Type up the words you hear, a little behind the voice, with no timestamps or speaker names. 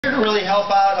To really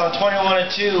help out on 21 and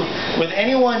 2 with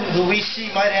anyone who we see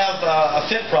might have a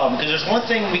fit problem, because there's one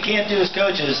thing we can't do as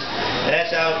coaches, and that's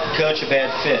out-coach a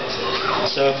bad fit.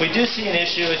 So if we do see an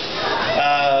issue,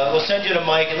 we'll send you to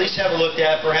Mike, at least have it looked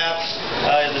at. Perhaps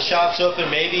the shop's open,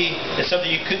 maybe it's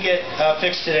something you could get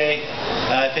fixed today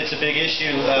if it's a big issue.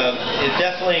 It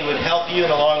definitely would help you in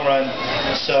the long run,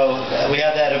 so we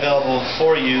have that available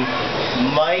for you.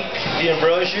 Mike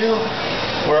D'Ambrosio,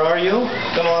 where are you?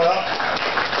 Come on up.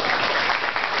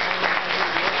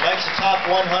 Mike's a top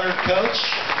 100 coach.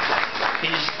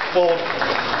 He's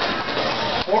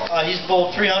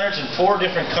bowled 300s in 4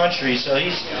 different countries, so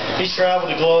he's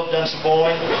traveled the globe, done some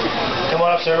bowling. Come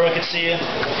on up so everyone can see you.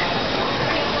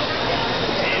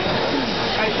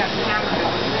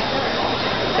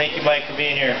 Thank you, Mike, for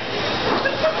being here.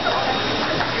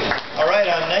 All right,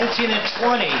 on 19 and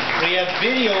 20, we have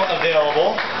video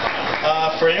available.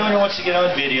 For anyone who wants to get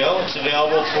on video, it's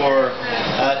available for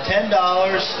 $10.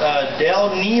 Dale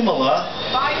Niemela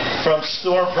from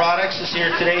Storm Products is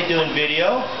here today doing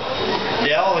video.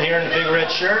 Dale, here in the big red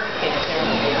shirt.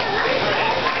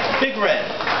 Big Red,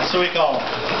 that's what we call him.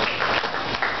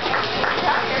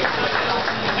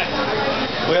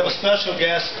 We have a special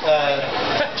guest,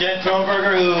 Jen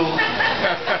Kronberger, who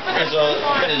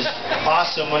is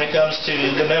awesome when it comes to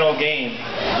the mental game.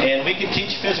 And we can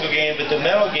teach physical game, but the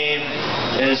mental game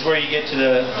is where you get to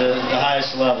the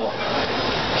highest level.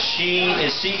 She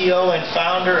is CEO and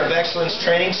founder of Excellence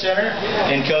Training Center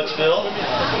in Coatesville.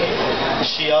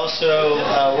 She also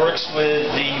works with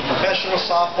the professional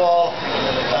softball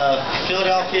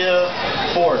Philadelphia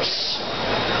Force.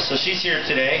 So she's here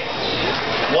today.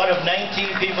 One of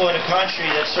 19 people in the country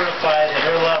that's certified at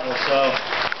her level. So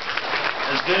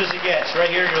as good as it gets, right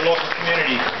here in your local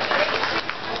community.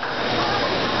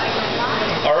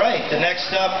 All right, the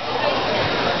next up,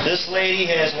 this lady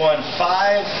has won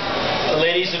 5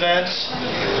 ladies events,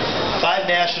 5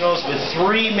 nationals with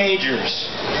 3 majors.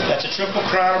 That's a triple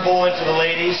crown of bowling for the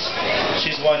ladies.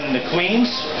 She's won the Queens,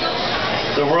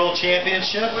 the World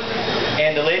Championship,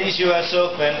 and the Ladies U.S.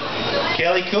 Open.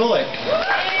 Kelly Kulik.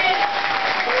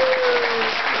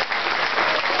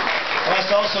 I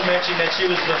must also mention that she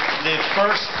was the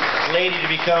first lady to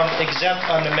become exempt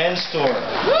on the men's tour.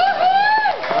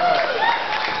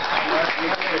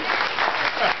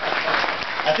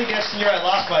 I think that's the year I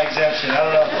lost my exemption. I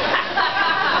don't know.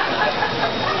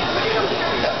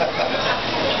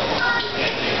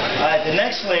 The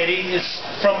next lady is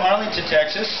from Arlington,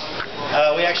 Texas.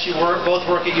 We actually both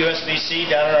work at USBC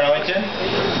down in Arlington.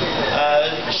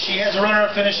 She has a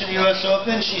runner-up finish in the U.S.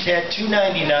 Open. She's had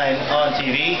 299 on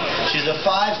TV. She's a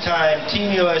 5-time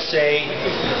Team USA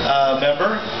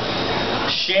member.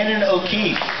 Shannon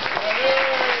O'Keefe.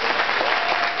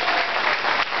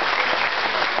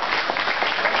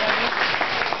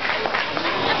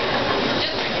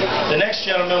 The next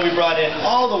gentleman we brought in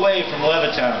all the way from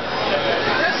Levittown.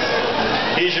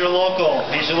 He's your local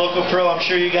pro. I'm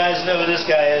sure you guys know who this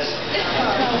guy is.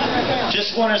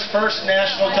 Just won his first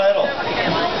national title.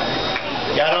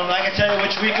 Yeah, I can tell you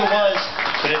which week it was,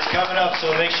 but it's coming up,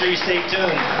 so make sure you stay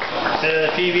tuned to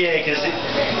the PBA, because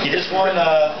he just won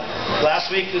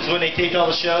last week is when they taped all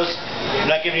the shows. I'm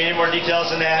not giving you any more details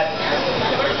than that.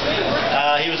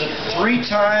 He was a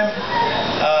 3-time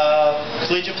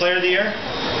Collegiate Player of the Year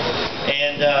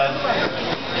and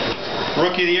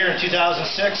Rookie of the Year in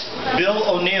 2006, Bill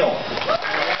O'Neill.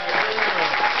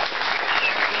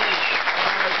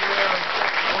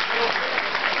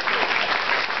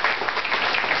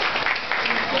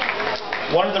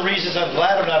 One of the reasons I'm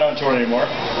glad I'm not on tour anymore.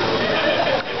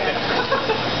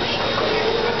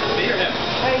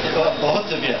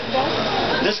 Both of you.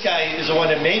 This guy is the one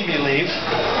that made me leave.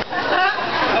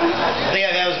 I think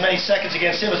I have as many seconds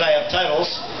against him as I have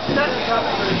titles.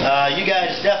 You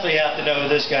guys definitely have to know who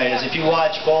this guy is. If you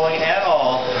watch bowling at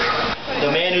all,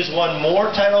 the man who's won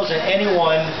more titles than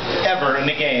anyone ever in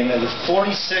the game, with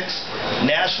 46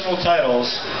 national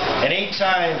titles, an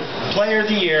 8-time Player of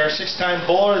the Year, 6-time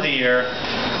Bowler of the Year,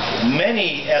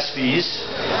 many ESPYs,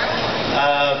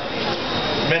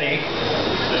 many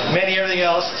everything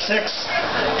else, 6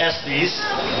 ESPYs,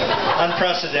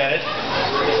 unprecedented.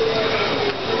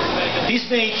 He's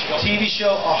made TV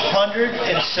show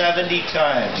 170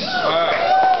 times.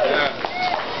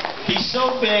 He's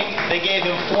so big, they gave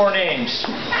him 4 names.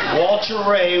 Walter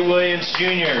Ray Williams,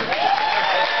 Jr.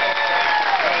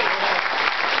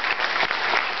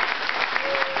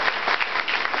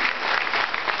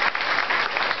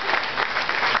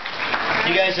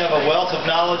 You guys have a wealth of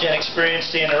knowledge and experience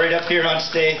standing right up here on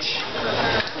stage,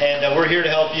 and we're here to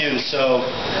help you. So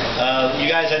you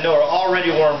guys, I know, are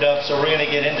already warmed up, so we're going to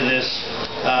get into this.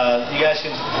 You guys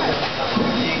can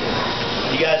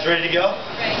guys ready to go?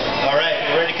 All right,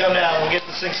 we're ready to come now. We'll get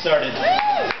this thing started.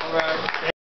 All right.